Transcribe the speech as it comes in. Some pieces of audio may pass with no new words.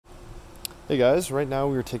Hey guys, right now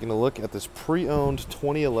we are taking a look at this pre-owned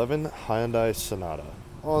 2011 Hyundai Sonata.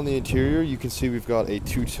 On the interior, you can see we've got a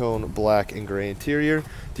two-tone black and gray interior.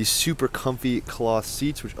 These super comfy cloth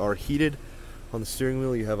seats, which are heated. On the steering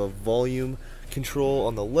wheel, you have a volume control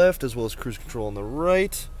on the left, as well as cruise control on the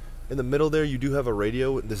right. In the middle there, you do have a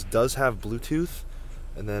radio. This does have Bluetooth.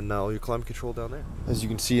 And then all your climate control down there. As you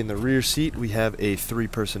can see in the rear seat, we have a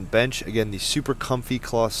three-person bench. Again, these super comfy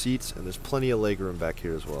cloth seats, and there's plenty of legroom back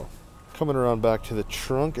here as well. Coming around back to the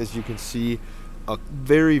trunk, as you can see, a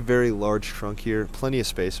very, very large trunk here. Plenty of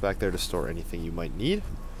space back there to store anything you might need.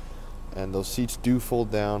 And those seats do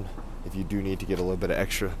fold down. If you do need to get a little bit of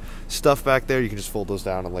extra stuff back there, you can just fold those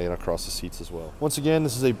down and lay it across the seats as well. Once again,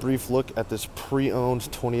 this is a brief look at this pre-owned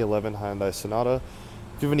 2011 Hyundai Sonata.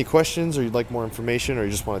 If you have any questions or you'd like more information or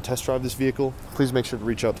you just want to test drive this vehicle, please make sure to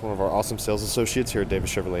reach out to one of our awesome sales associates here at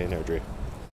Davis Chevrolet in Airdrie.